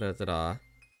title, da-da-da-da.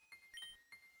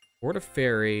 Port of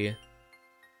Ferry.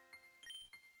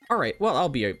 Alright, well, I'll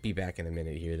be back in a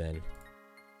minute here then.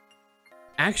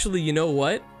 Actually, you know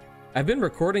what? I've been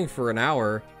recording for an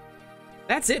hour.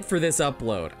 That's it for this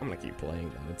upload. I'm gonna keep playing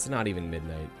though. It's not even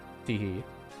midnight. Teehee.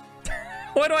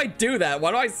 Why do I do that?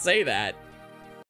 Why do I say that?